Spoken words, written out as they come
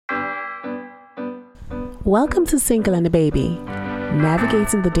Welcome to Single and a Baby,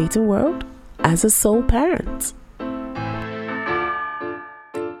 navigating the dating world as a sole parent.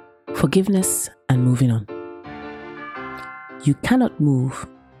 Forgiveness and moving on. You cannot move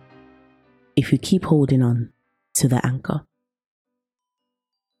if you keep holding on to the anchor.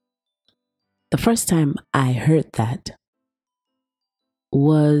 The first time I heard that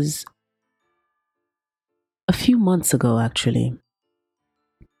was a few months ago, actually.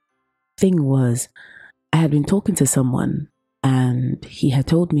 Thing was, I had been talking to someone and he had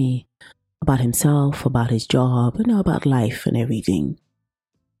told me about himself, about his job, about life and everything.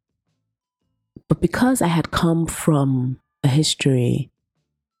 But because I had come from a history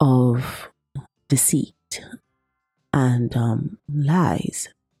of deceit and lies,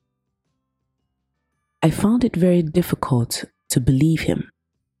 I found it very difficult to believe him.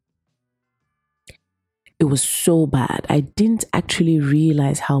 It was so bad. I didn't actually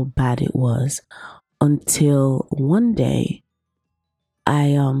realize how bad it was until one day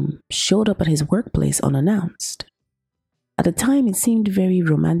I showed up at his workplace unannounced. At the time, it seemed very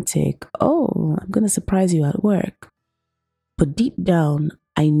romantic. Oh, I'm going to surprise you at work. But deep down,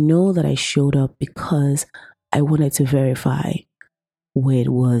 I know that I showed up because I wanted to verify where it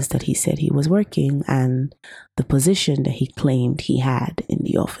was that he said he was working and the position that he claimed he had in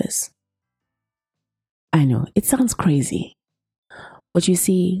the office. I know, it sounds crazy. But you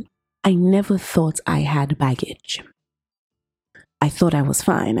see, I never thought I had baggage. I thought I was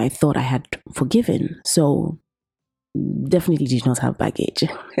fine. I thought I had forgiven. So definitely did not have baggage.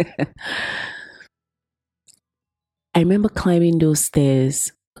 I remember climbing those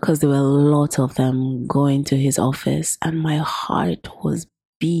stairs because there were a lot of them going to his office and my heart was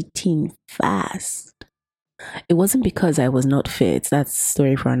beating fast. It wasn't because I was not fit. That's a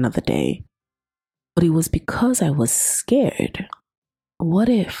story for another day. But it was because I was scared. What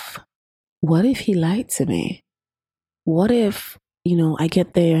if he lied to me? What if, I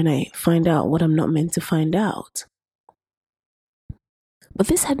get there and I find out what I'm not meant to find out? But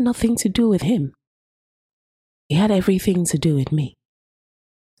this had nothing to do with him. It had everything to do with me.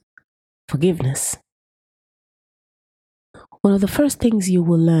 Forgiveness. One of the first things you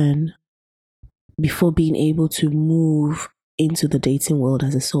will learn before being able to move into the dating world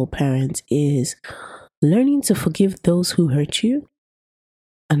as a sole parent is learning to forgive those who hurt you,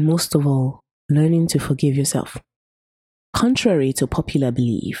 and most of all, learning to forgive yourself. Contrary to popular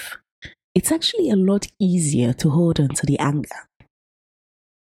belief, it's actually a lot easier to hold on to the anger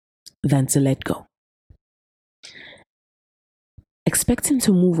than to let go. Expecting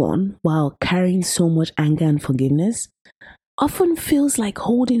to move on while carrying so much anger and forgiveness often feels like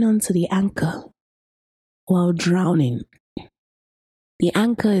holding on to the anchor while drowning. The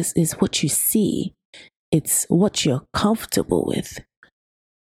anchor is what you see. It's what you're comfortable with.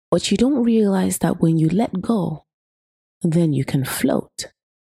 But you don't realize that when you let go, then you can float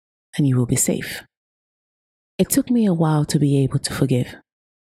and you will be safe. It took me a while to be able to forgive.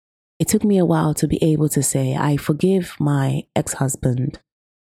 It took me a while to be able to say, I forgive my ex-husband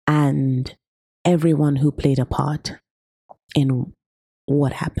and everyone who played a part in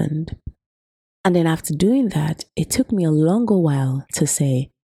what happened. And then after doing that, it took me a longer while to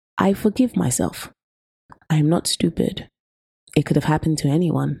say, I forgive myself. I'm not stupid. It could have happened to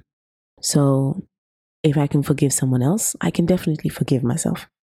anyone. So if I can forgive someone else, I can definitely forgive myself.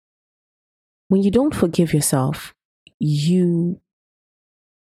 When you don't forgive yourself, you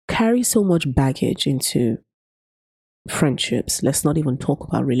carry so much baggage into friendships. Let's not even talk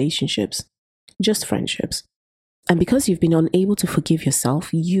about relationships, just friendships. And because you've been unable to forgive yourself,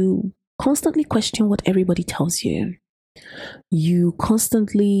 you constantly question what everybody tells you. You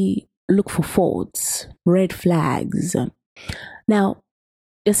constantly look for faults, red flags. Now,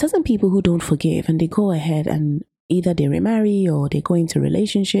 there's certain people who don't forgive and they go ahead and either they remarry or they go into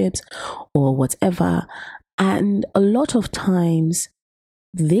relationships or whatever. And a lot of times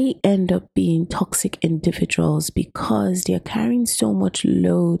they end up being toxic individuals because they're carrying so much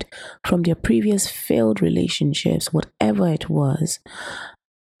load from their previous failed relationships, whatever it was.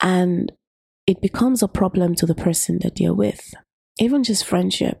 And it becomes a problem to the person that they're with. Even just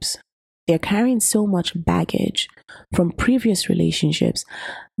friendships. They're carrying so much baggage from previous relationships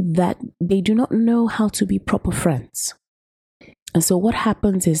that they do not know how to be proper friends. And so what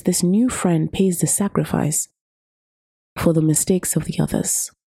happens is this new friend pays the sacrifice for the mistakes of the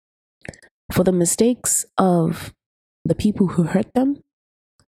others, for the mistakes of the people who hurt them,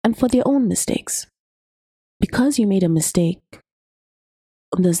 and for their own mistakes. Because you made a mistake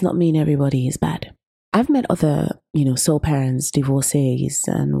does not mean everybody is bad. I've met other, sole parents, divorcees,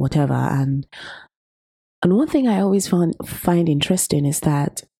 and whatever, and one thing I always find interesting is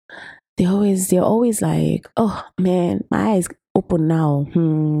that they're always like, oh man, my eyes open now.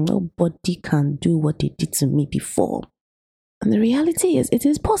 Nobody can do what they did to me before. And the reality is, it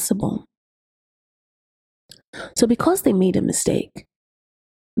is possible. So because they made a mistake,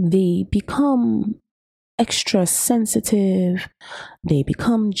 they become extra sensitive, they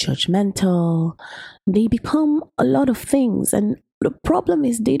become judgmental, they become a lot of things. And the problem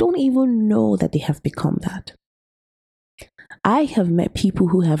is they don't even know that they have become that. I have met people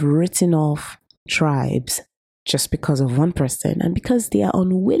who have written off tribes just because of one person and because they are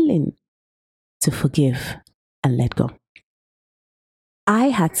unwilling to forgive and let go. I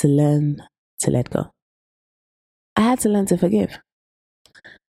had to learn to let go. I had to learn to forgive.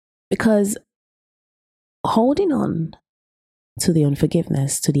 Because holding on to the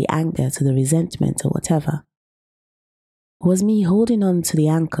unforgiveness, to the anger, to the resentment or whatever, was me holding on to the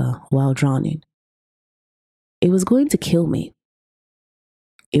anchor while drowning. It was going to kill me.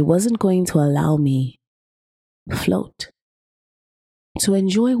 It wasn't going to allow me to float, to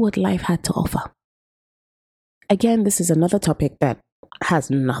enjoy what life had to offer. Again, this is another topic that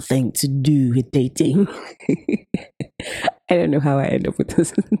has nothing to do with dating. I don't know how I end up with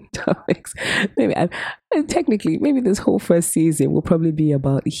those topics. Maybe this whole first season will probably be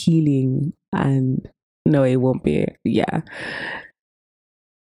about healing, and no, it won't be. Yeah.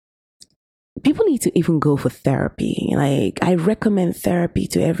 People need to even go for therapy. Like, I recommend therapy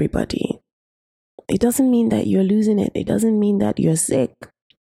to everybody. It doesn't mean that you're losing it. It doesn't mean that you're sick.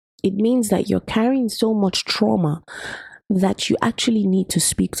 It means that you're carrying so much trauma that you actually need to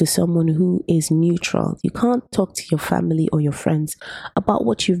speak to someone who is neutral. You can't talk to your family or your friends about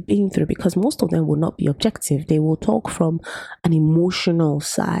what you've been through because most of them will not be objective. They will talk from an emotional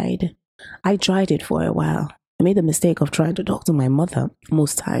side. I tried it for a while. I made the mistake of trying to talk to my mother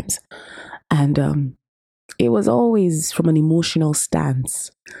most times. And it was always from an emotional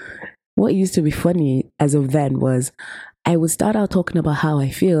stance. What used to be funny as of then was I would start out talking about how I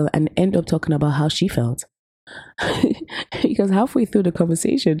feel and end up talking about how she felt. Because halfway through the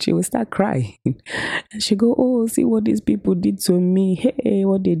conversation, she would start crying. And she'd go, oh, see what these people did to me. Hey,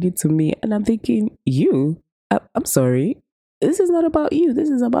 what they did to me. And I'm thinking, you? I'm sorry. This is not about you. This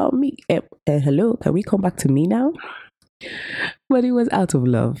is about me. Hello, can we come back to me now? But it was out of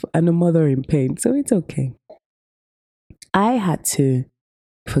love and a mother in pain, so it's okay. I had to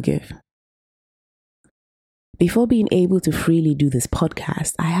forgive. Before being able to freely do this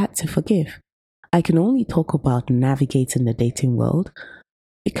podcast, I had to forgive. I can only talk about navigating the dating world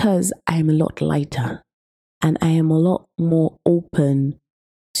because I am a lot lighter and I am a lot more open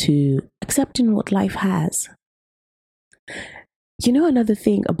to accepting what life has. You know, another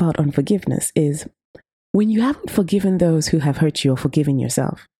thing about unforgiveness is when you haven't forgiven those who have hurt you or forgiven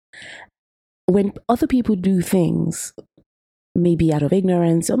yourself, when other people do things, maybe out of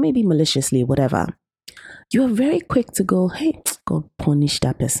ignorance or maybe maliciously, whatever, you are very quick to go, hey, God punish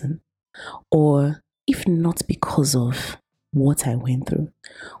that person. Or if not because of what I went through,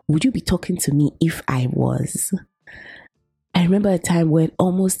 would you be talking to me if I was? I remember a time when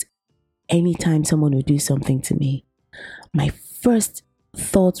almost any time someone would do something to me, my first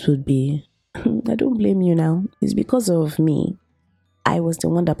thoughts would be, I don't blame you now. It's because of me. I was the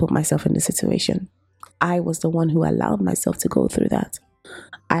one that put myself in the situation. I was the one who allowed myself to go through that.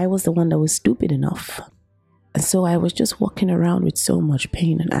 I was the one that was stupid enough. And so I was just walking around with so much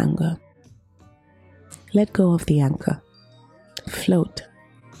pain and anger. Let go of the anchor. Float.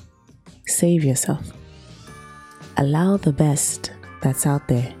 Save yourself. Allow the best that's out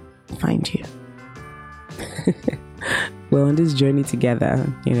there find you. We're on this journey together.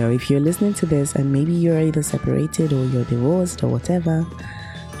 You know, if you're listening to this and maybe you're either separated or you're divorced or whatever,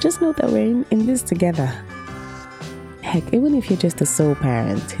 just know that we're in this together. Heck, even if you're just a soul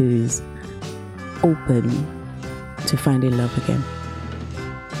parent who's open to finding love again,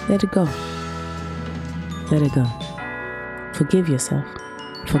 let it go. Let it go. Forgive yourself.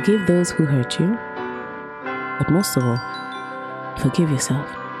 Forgive those who hurt you. But most of all, forgive yourself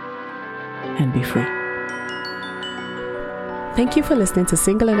and be free. Thank you for listening to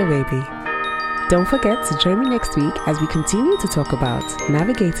Single and a Baby. Don't forget to join me next week as we continue to talk about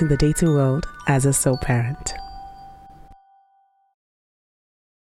navigating the dating world as a sole parent.